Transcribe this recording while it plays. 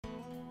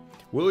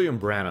William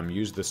Branham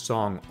used the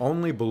song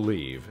Only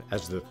Believe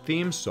as the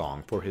theme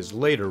song for his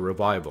later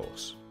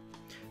revivals.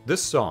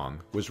 This song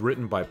was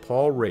written by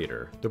Paul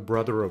Rader, the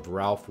brother of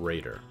Ralph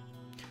Rader.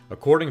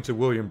 According to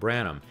William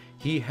Branham,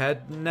 he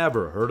had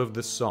never heard of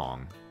this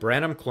song.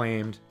 Branham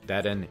claimed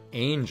that an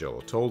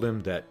angel told him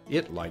that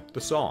it liked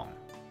the song.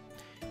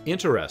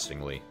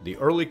 Interestingly, the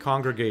early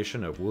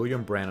congregation of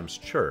William Branham's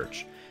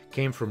church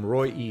came from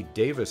Roy E.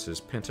 Davis's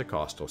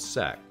Pentecostal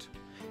sect,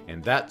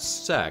 and that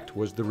sect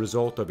was the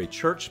result of a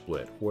church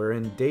split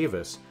wherein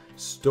Davis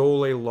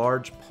stole a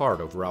large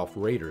part of Ralph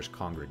Rader's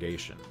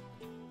congregation.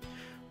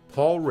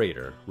 Paul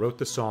Rader wrote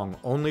the song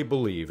Only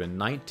Believe in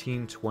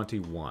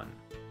 1921,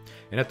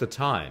 and at the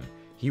time,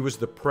 he was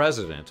the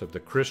president of the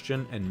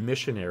Christian and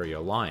Missionary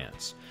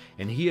Alliance,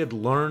 and he had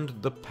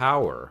learned the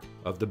power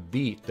of the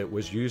beat that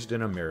was used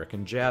in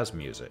American jazz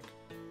music.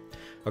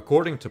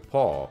 According to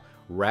Paul,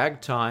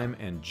 ragtime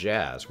and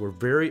jazz were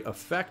very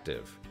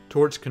effective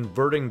towards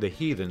converting the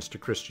heathens to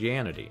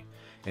Christianity,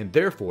 and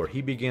therefore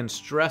he began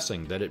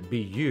stressing that it be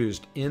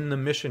used in the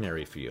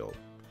missionary field.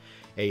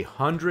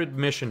 100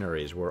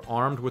 missionaries were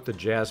armed with the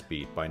jazz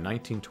beat by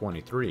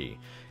 1923,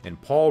 and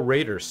Paul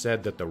Rader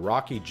said that the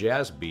rocky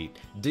jazz beat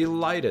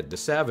delighted the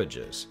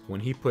savages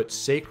when he put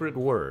sacred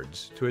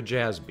words to a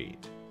jazz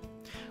beat.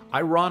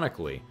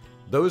 Ironically,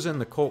 those in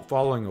the cult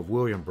following of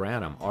William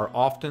Branham are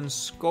often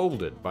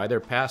scolded by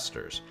their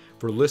pastors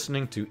for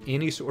listening to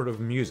any sort of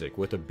music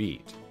with a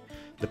beat.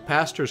 The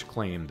pastors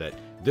claim that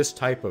this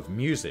type of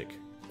music,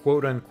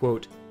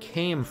 quote-unquote,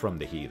 came from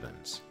the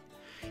heathens.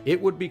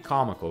 It would be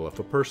comical if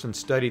a person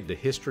studied the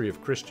history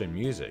of Christian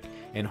music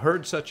and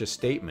heard such a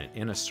statement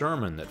in a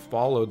sermon that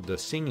followed the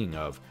singing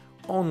of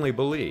Only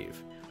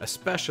Believe,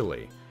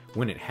 especially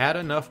when it had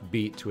enough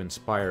beat to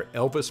inspire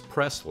Elvis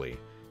Presley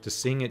to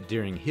sing it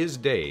during his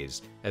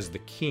days as the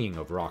king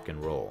of rock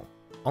and roll.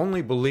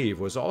 Only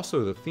Believe was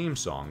also the theme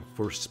song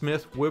for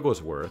Smith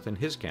Wigglesworth in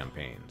his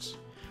campaigns.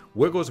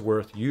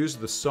 Wigglesworth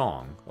used the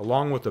song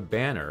along with a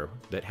banner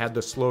that had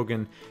the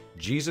slogan,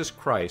 Jesus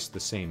Christ the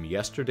same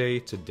yesterday,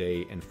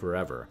 today, and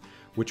forever,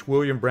 which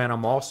William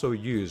Branham also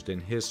used in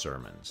his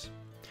sermons.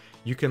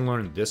 You can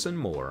learn this and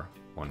more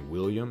on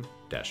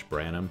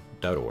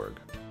william-branham.org.